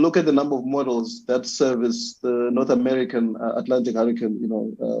 If you look at the number of models that service the North American Atlantic hurricane,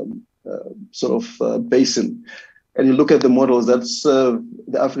 basin, and you look at the models that serve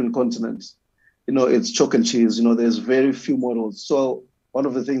the African continent, it's chalk and cheese. There's very few models. So one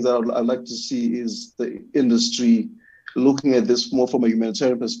of the things that I'd like to see is the industry looking at this more from a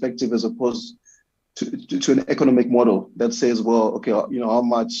humanitarian perspective as opposed to an economic model that says, well, okay, how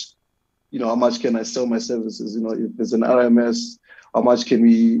much can I sell my services? If there's an RMS, how much can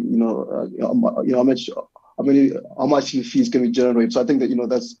we, how much in fees can we generate? So I think that,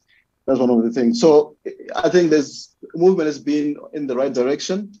 that's one of the things. So I think there's movement has been in the right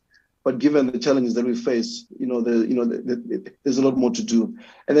direction, but given the challenges that we face, there's a lot more to do.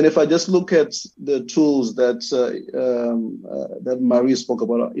 And then if I just look at the tools that Marie spoke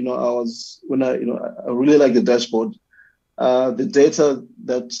about, I really like the dashboard. The data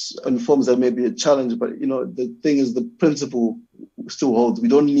that informs that may be a challenge, but the thing is, the principle still holds. We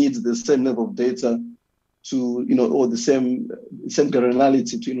don't need the same level of data to or the same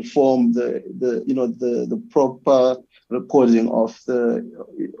granularity to inform the proper recording of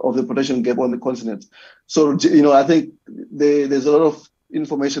the protection gap on the continent. So I think there's a lot of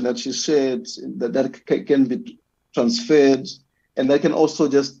information that she shared that can be transferred, and that can also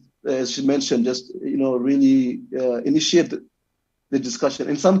just, as she mentioned, just really initiate the discussion.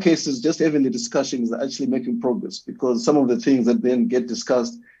 In some cases, just having the discussion is actually making progress, because some of the things that then get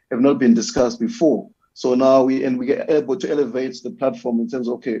discussed have not been discussed before. So now we get able to elevate the platform in terms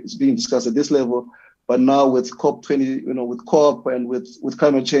of, okay, it's being discussed at this level, but now with COP20, with COP and with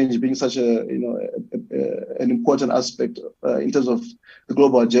climate change being such an important aspect in terms of the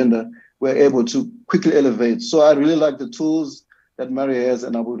global agenda, we're able to quickly elevate. So I really like the tools that Mary has,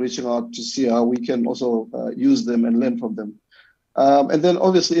 and I will be reaching out to see how we can also use them and learn from them. And then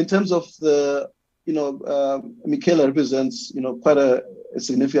obviously in terms of the, Michaela represents, quite a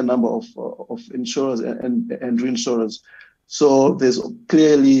significant number of insurers and reinsurers. So there's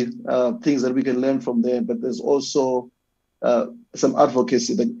clearly things that we can learn from them, but there's also some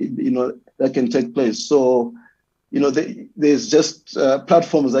advocacy that, that can take place. So, there's just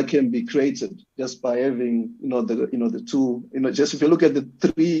platforms that can be created just by having, the tool. Just if you look at the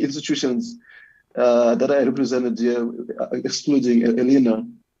three institutions that I represented here, excluding Elena,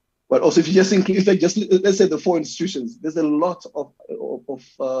 but also if you just include, let's say the four institutions, there's a lot of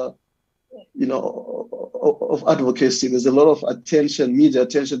advocacy. There's a lot of attention, media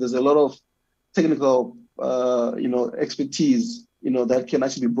attention. There's a lot of technical, expertise, that can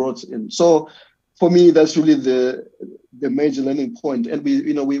actually be brought in. So for me, that's really the major learning point. And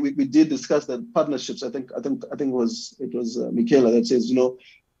we did discuss that partnerships. I think it was Michaela that says,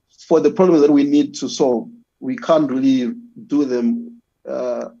 for the problems that we need to solve, we can't really do them.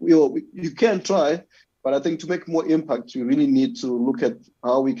 You can try, but I think to make more impact, we really need to look at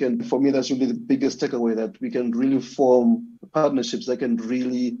how we can. For me, that's really the biggest takeaway, that we can really form partnerships that can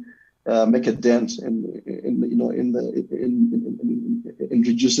really make a dent in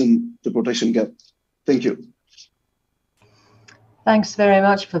reducing the protection gap. Thank you. Thanks very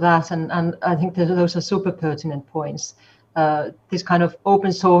much for that, and I think that those are super pertinent points. this kind of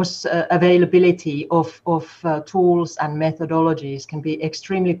open source availability of tools and methodologies can be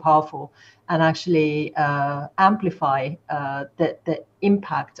extremely powerful and actually amplify the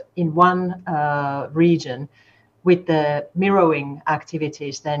impact in one region with the mirroring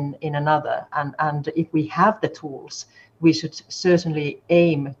activities then in another. And if we have the tools, we should certainly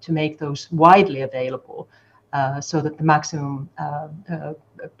aim to make those widely available so that the maximum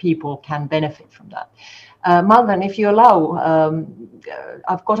people can benefit from that. Malvern, if you allow,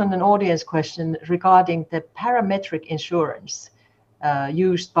 I've gotten an audience question regarding the parametric insurance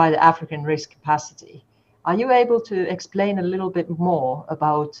used by the African risk capacity. Are you able to explain a little bit more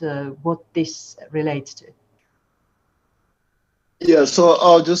about what this relates to? Yeah, so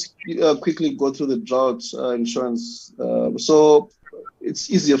I'll just quickly go through the drought insurance. So it's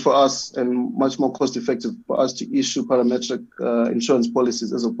easier for us and much more cost effective for us to issue parametric insurance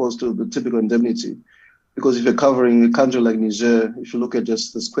policies as opposed to the typical indemnity. Because if you're covering a country like Niger, if you look at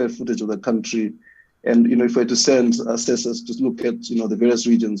just the square footage of the country, and if we had to send assessors to look at the various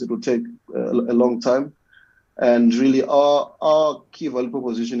regions, it will take a long time. And really, our key value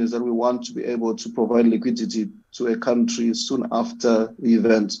proposition is that we want to be able to provide liquidity to a country soon after the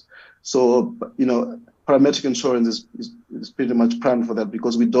event. So, parametric insurance is pretty much planned for that,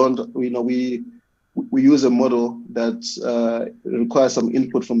 because we use a model that requires some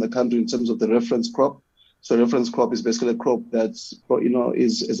input from the country in terms of the reference crop. So reference crop is basically a crop that's,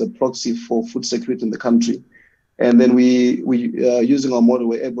 is a proxy for food security in the country. And then using our model,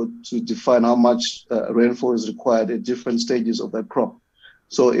 we're able to define how much rainfall is required at different stages of that crop.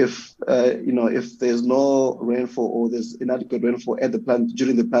 So if there's no rainfall or there's inadequate rainfall at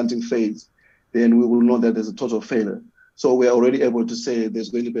during the planting phase, then we will know that there's a total failure. So we're already able to say there's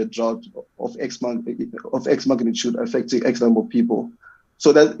going to be a drought of X magnitude affecting X number of people.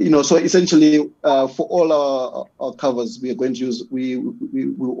 So that so essentially for all our covers, we are going to use we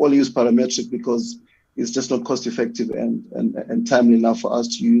will only use parametric because it's just not cost effective and timely enough for us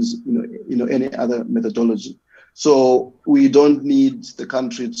to use any other methodology. So we don't need the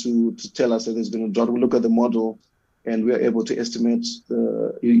country to tell us that there's been a drought. We look at the model, and we are able to estimate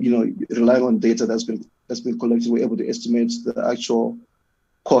relying on data that's been collected. We're able to estimate the actual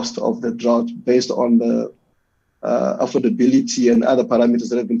cost of the drought based on the affordability and other parameters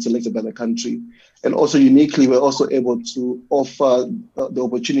that have been selected by the country. And also uniquely, we're also able to offer the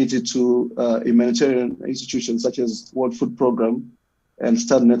opportunity to humanitarian institutions such as World Food Programme and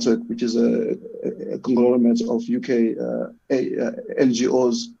Star Network, which is a conglomerate of UK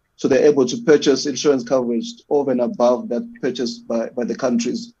NGOs. So they're able to purchase insurance coverage over and above that purchased by the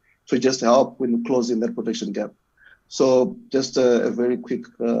countries to just help in closing that protection gap. So just a very quick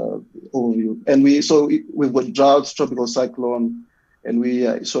overview. And we've got droughts, tropical cyclone, and we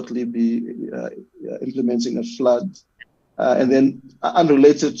shortly be implementing a flood. And then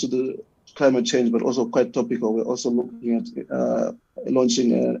unrelated to the climate change, but also quite topical, we're also looking at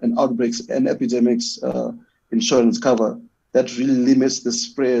launching an outbreaks and epidemics insurance cover that really limits the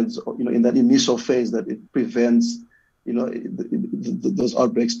spreads, in that initial phase, that it prevents, those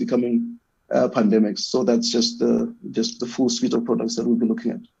outbreaks becoming pandemics. So that's just the full suite of products that we'll be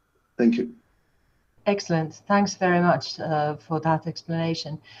looking at. Thank you. Excellent. Thanks very much for that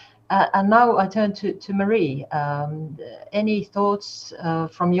explanation. And now I turn to Marie. Any thoughts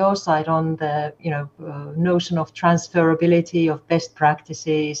from your side on the notion of transferability of best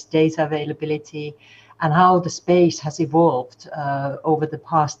practices, data availability, and how the space has evolved over the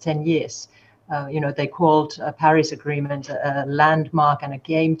past 10 years? They called Paris Agreement a landmark and a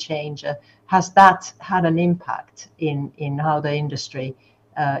game changer. Has that had an impact in how the industry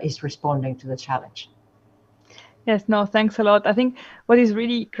is responding to the challenge? Yes, no, thanks a lot. I think what is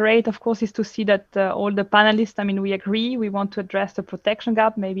really great, of course, is to see that all the panelists, we agree, we want to address the protection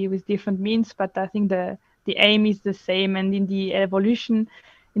gap, maybe with different means, but I think the aim is the same. And in the evolution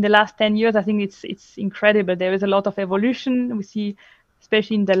in the last 10 years, I think it's incredible. There is a lot of evolution. We see,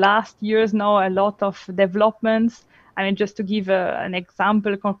 especially in the last years now, a lot of developments. Just to give an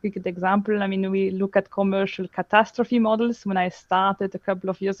example, a concrete example, we look at commercial catastrophe models. When I started a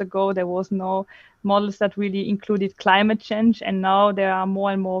couple of years ago, there was no models that really included climate change. And now there are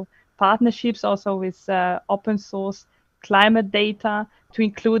more and more partnerships also with open source climate data to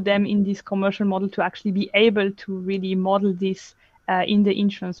include them in this commercial model to actually be able to really model this in the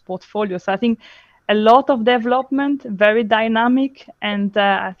insurance portfolio. So I think a lot of development, very dynamic, and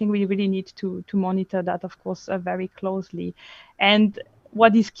I think we really need to monitor that, of course, very closely. And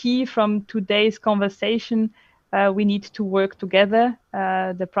what is key from today's conversation, we need to work together.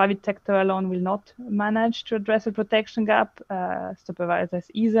 The private sector alone will not manage to address the protection gap. Supervisors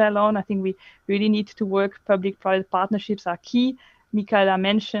either alone. I think we really need to work. Public-private partnerships are key. Michaela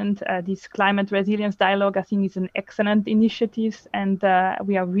mentioned this climate resilience dialogue. I think is an excellent initiative, and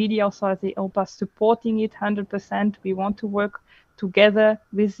we are really also as the OPA supporting it 100%. We want to work together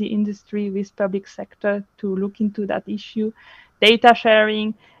with the industry, with public sector to look into that issue. Data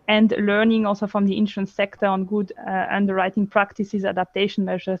sharing and learning also from the insurance sector on good underwriting practices, adaptation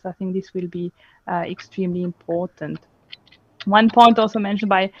measures. I think this will be extremely important. One point also mentioned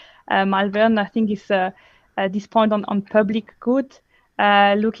by Malvern, I think, is this point on public good,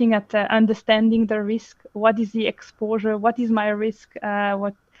 looking at understanding the risk. What is the exposure? What is my risk?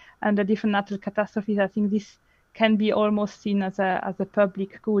 What under different natural catastrophes? I think this can be almost seen as a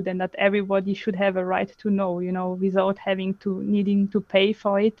public good, and that everybody should have a right to know, without needing to pay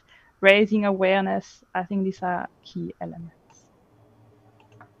for it. Raising awareness, I think these are key elements.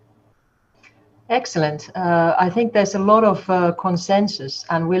 Excellent. I think there's a lot of consensus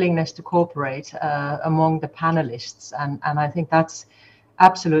and willingness to cooperate among the panelists, and I think that's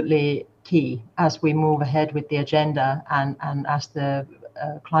absolutely key as we move ahead with the agenda and as the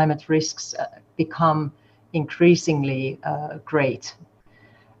climate risks become increasingly great.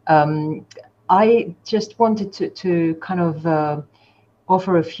 I just wanted to kind of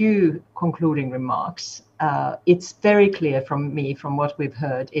offer a few concluding remarks. It's very clear from what we've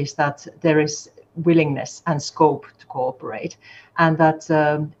heard, is that there is willingness and scope to cooperate, and that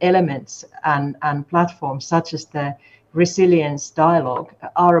elements and platforms such as the resilience dialogue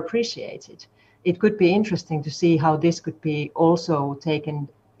are appreciated. It could be interesting to see how this could be also taken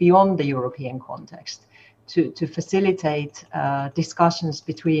beyond the European context to facilitate discussions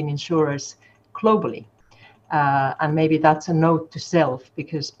between insurers globally. And maybe that's a note to self,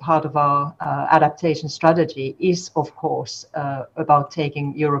 because part of our adaptation strategy is, of course, about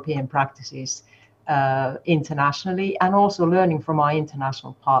taking European practices internationally and also learning from our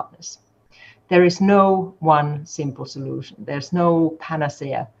international partners. There is no one simple solution. There's no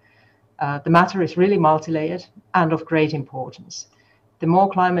panacea. The matter is really multi-layered and of great importance. The more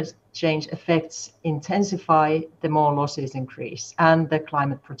climate change effects intensify, the more losses increase and the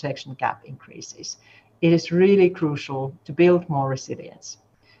climate protection gap increases. It is really crucial to build more resilience.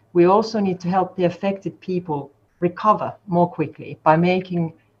 We also need to help the affected people recover more quickly by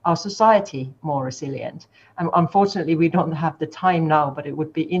making our society more resilient. And unfortunately, we don't have the time now, but it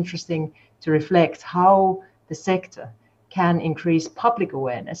would be interesting to reflect how the sector can increase public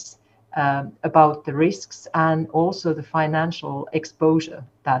awareness about the risks and also the financial exposure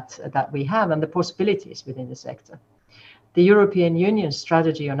that we have and the possibilities within the sector. The European Union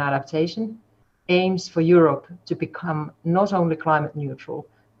strategy on adaptation aims for Europe to become not only climate neutral,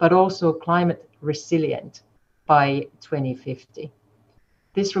 but also climate resilient by 2050.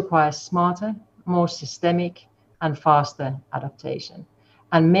 This requires smarter, more systemic and faster adaptation.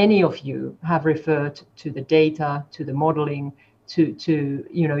 And many of you have referred to the data, to the modeling, to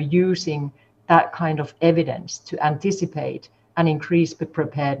using that kind of evidence to anticipate and increase the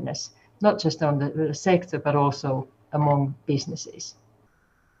preparedness, not just on the sector, but also among businesses.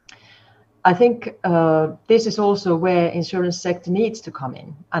 I think this is also where insurance sector needs to come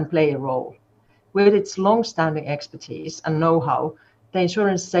in and play a role. With its long-standing expertise and know-how, the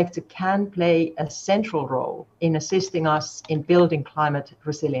insurance sector can play a central role in assisting us in building climate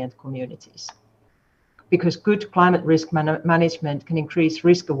resilient communities. Because good climate risk management can increase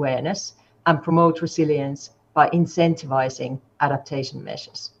risk awareness and promote resilience by incentivizing adaptation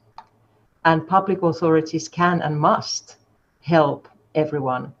measures. And public authorities can and must help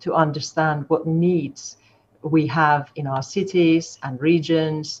everyone to understand what needs we have in our cities and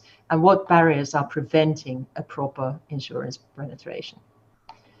regions and what barriers are preventing a proper insurance penetration.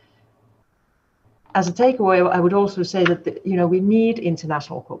 As a takeaway, I would also say that we need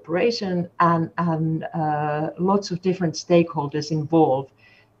international cooperation and lots of different stakeholders involved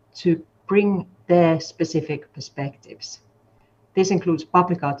to bring their specific perspectives. This includes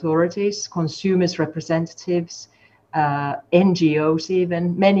public authorities, consumers' representatives, NGOs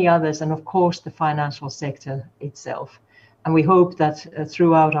even, many others, and of course the financial sector itself. And we hope that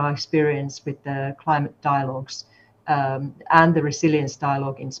throughout our experience with the climate dialogues and the resilience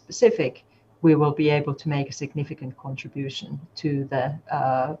dialogue in specific, we will be able to make a significant contribution to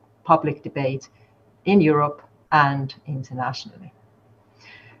the public debate in Europe and internationally.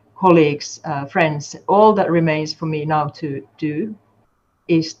 Colleagues, friends, all that remains for me now to do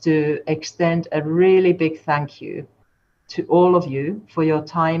is to extend a really big thank you to all of you for your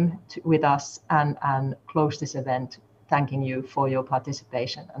time with us and close this event, thanking you for your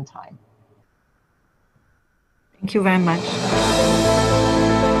participation and time. Thank you very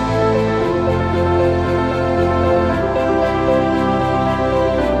much.